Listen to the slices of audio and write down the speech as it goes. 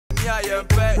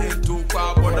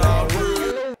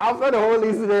After the whole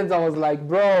incident, I was like,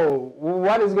 bro,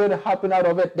 what is going to happen out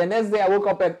of it? The next day I woke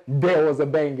up and there was a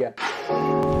banger.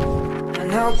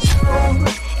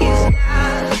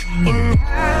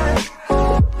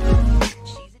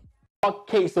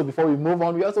 Okay, so before we move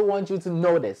on, we also want you to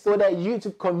know this, so that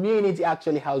YouTube community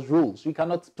actually has rules. We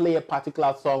cannot play a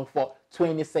particular song for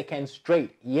 20 seconds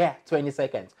straight. Yeah, 20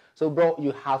 seconds. So bro,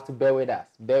 you have to bear with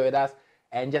us,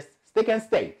 and just stick and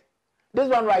stay. This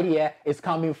one right here is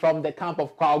coming from the camp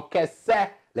of Kwaw Kese.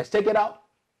 Let's check it out.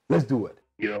 Let's do it.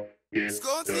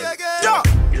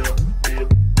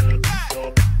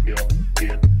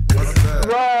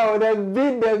 Bro, the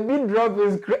beat drop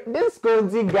is crazy. This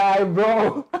Skonzi guy,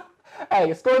 bro.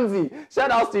 Hey, Skonzi,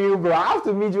 shout out to you, bro. I have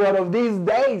to meet you one of these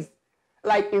days.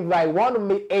 Like, if I want to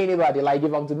meet anybody, like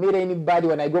if I'm to meet anybody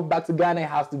when I go back to Ghana, it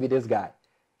has to be this guy.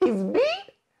 His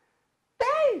beat?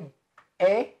 Dang.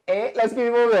 Let's keep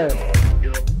it moving.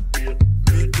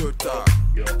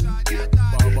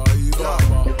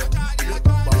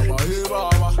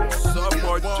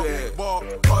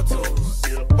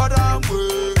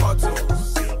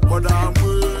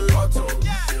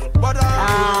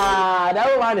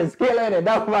 That one is killing it.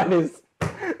 That one is,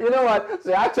 you know what?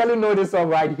 So I actually know this song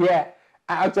right here.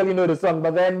 I actually know the song,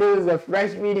 but then this is a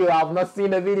fresh video. I've not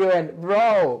seen the video, and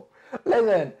bro,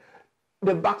 listen.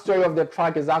 The backstory of the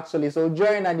track is actually, so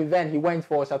during an event, he went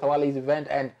for Shatawale's event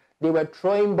and they were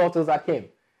throwing bottles at him.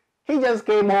 He just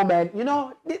came home and, you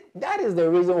know, that is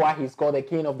the reason why he's called the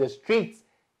king of the streets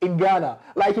in Ghana.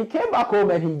 Like, he came back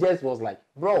home and he just was like,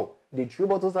 bro, they threw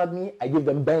bottles at me, I give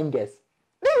them bangers.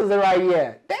 This is it right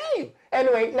here. Damn.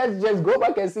 Anyway, let's just go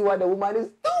back and see what the woman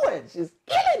is doing. She's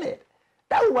killing it.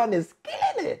 That woman is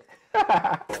killing it.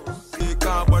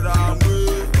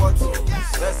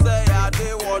 Let's say I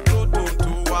did want to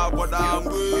but I'm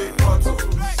way,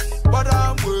 but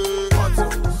I'm way,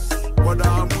 but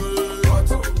I'm way,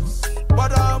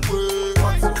 but I'm way,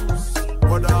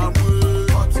 but I'm way.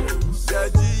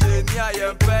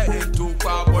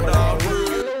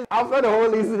 After the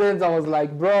whole incident, I was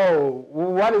like, bro,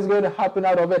 what is going to happen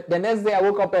out of it? The next day I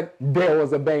woke up and there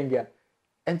was a banger.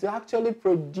 And to actually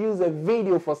produce a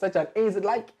video for such an incident,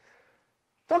 like,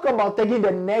 talk about taking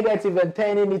the negative and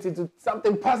turning it into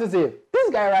something positive. This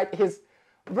guy, right,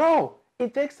 bro,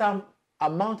 it takes some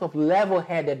amount of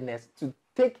level-headedness to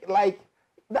take, like,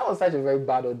 that was such a very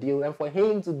bad ordeal. And for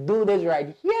him to do this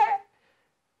right here,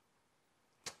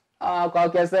 Kwaw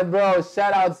Kese, bro,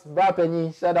 shout outs,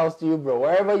 Bapeni, shout outs to you, bro.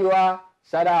 Wherever you are,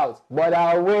 shout outs. But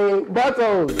away,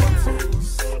 bottles.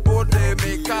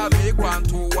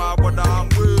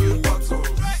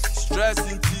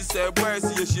 Stressing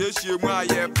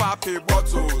papi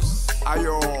bottles.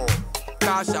 Ayo,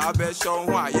 cash abeshon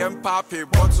why am papi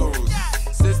bottles.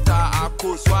 Sister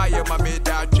Akos why am made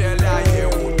that jelly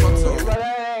bottles.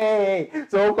 Hey,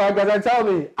 so Kwaw Kese, tell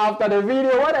me, after the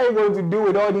video, what are you going to do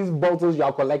with all these bottles you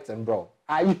are collecting, bro?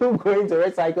 Are you going to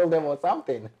recycle them or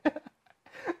something?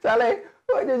 Charlie,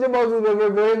 what did you bottles be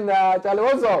doing? Charlie,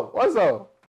 what's up? What's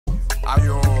up?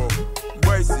 Ayo,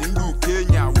 boys in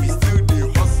Kenya, we still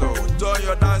do hustle. Put on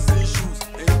your dancing shoes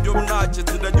and you're not to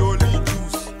the jolly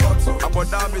juice. But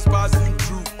damn is passing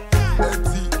through.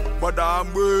 But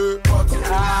I'm way.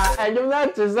 And you're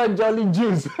not just a jolly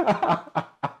juice.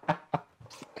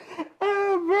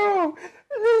 Bro,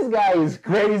 this guy is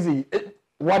crazy.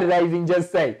 What did I even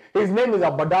just say? His name is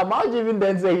Abadam. How do you even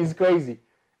then say he's crazy?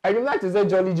 And you're not just a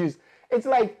jolly juice. It's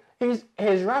like his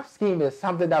rap scheme is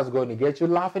something that's going to get you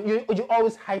laughing. You're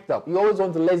always hyped up. You always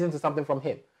want to listen to something from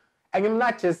him. And you're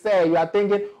not just say, you are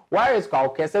thinking, where is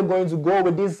Kwaw Kese going to go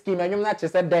with this scheme? And you're not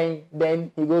just said,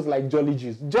 then he goes like Jolly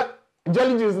Juice.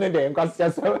 Jolly Juice, no name, because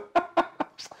this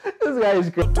guy is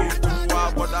crazy.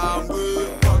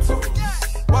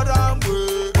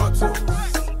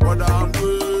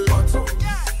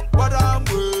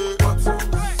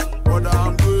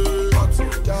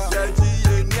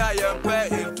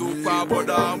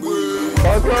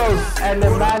 And the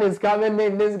man is coming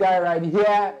in, this guy right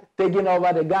here, taking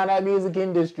over the Ghana music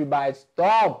industry by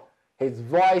storm. His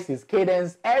voice, his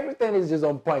cadence, everything is just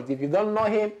on point. If you don't know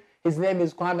him, his name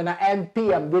is Quamina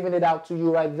MP. I'm giving it out to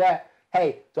you right there.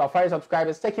 Hey, to our first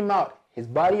subscribers, check him out. His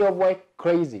body of work,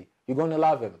 crazy. You're going to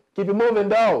love him. Keep it moving,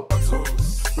 though.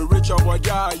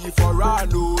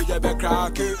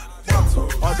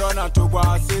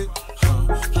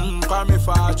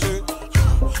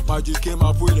 Magic came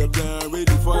up with a plan,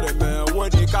 ready for the man.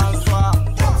 What they can't swap.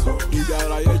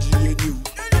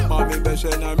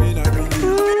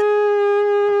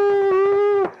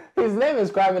 His name is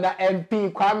Quamina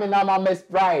MP, Quamina Mama's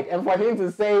Pride. And for him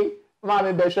to say,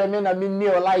 Mami Beshamina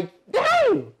Minio, like,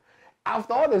 damn!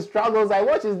 after all the struggles, I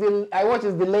watch his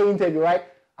delay interview, right?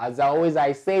 As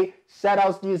I say, shout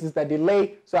out to you, Sister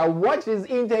Delay. So I watched his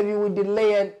interview with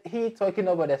Delay, and he talking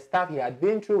about the stuff he had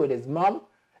been through with his mom.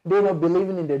 They not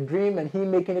believing in the dream, and he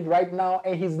making it right now.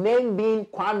 And his name being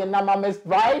Quamina, Mama's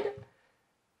pride.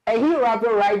 And he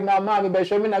rapping right now, Mommy, but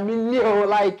show me,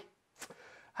 like,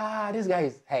 this guy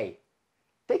is, hey,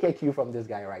 take a cue from this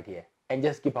guy right here, and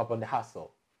just keep up on the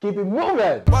hustle. Keep it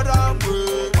moving.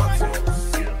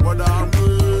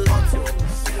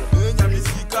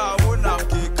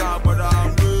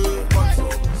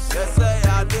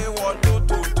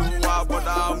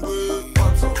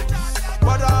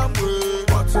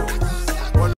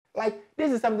 Like,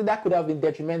 this is something that could have been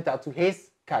detrimental to his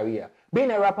career.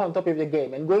 Being a rapper on top of the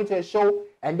game and going to a show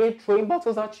and they throwing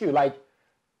bottles at you. Like,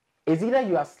 it's either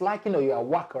you are slacking or you are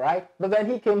whack, right? But then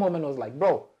he came home and was like,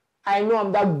 bro, I know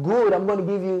I'm that good. I'm going to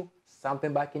give you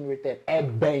something back in return. A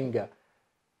banger.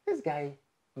 This guy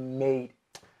made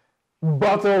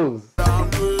bottles.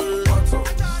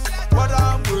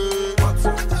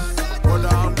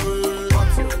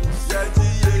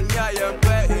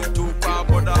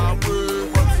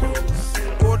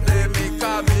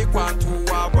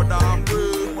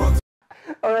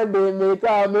 Already make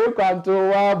but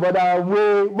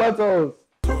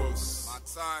bottles. My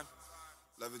time,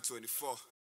 11:24.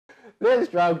 This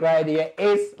track right here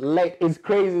is late. It's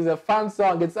crazy. It's a fun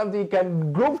song. It's something you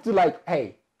can group to, like,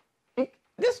 hey,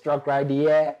 this track right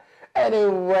here.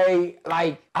 Anyway,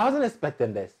 like, I wasn't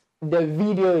expecting this. The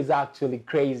video is actually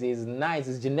crazy. It's nice.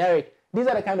 It's generic. These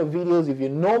are the kind of videos, if you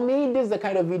know me, this is the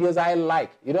kind of videos I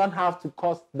like. You don't have to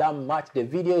cost that much. The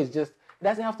video is just, it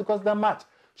doesn't have to cost that much.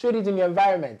 Shoot it in your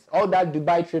environment. All that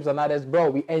Dubai trips and others, bro,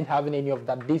 we ain't having any of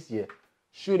that this year.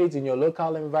 Shoot it in your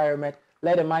local environment.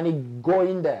 Let the money go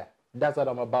in there. That's what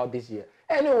I'm about this year.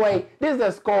 Anyway, this is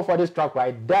the score for this track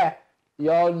right there.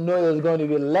 Y'all know it's going to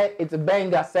be lit. It's a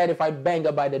banger, certified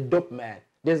banger by the Dope Man.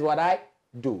 This is what I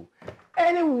do.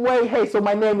 Anyway, hey, so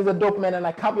my name is the Dope Man, and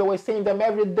I come your way seeing them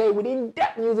every day with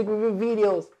in-depth music review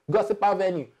videos, Gossip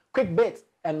Avenue, quick bits,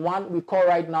 and one we call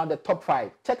right now the top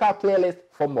 5. Check our playlist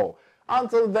for more.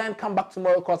 Until then, come back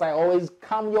tomorrow because I always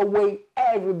come your way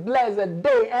every blessed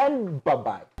day, and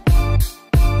bye-bye.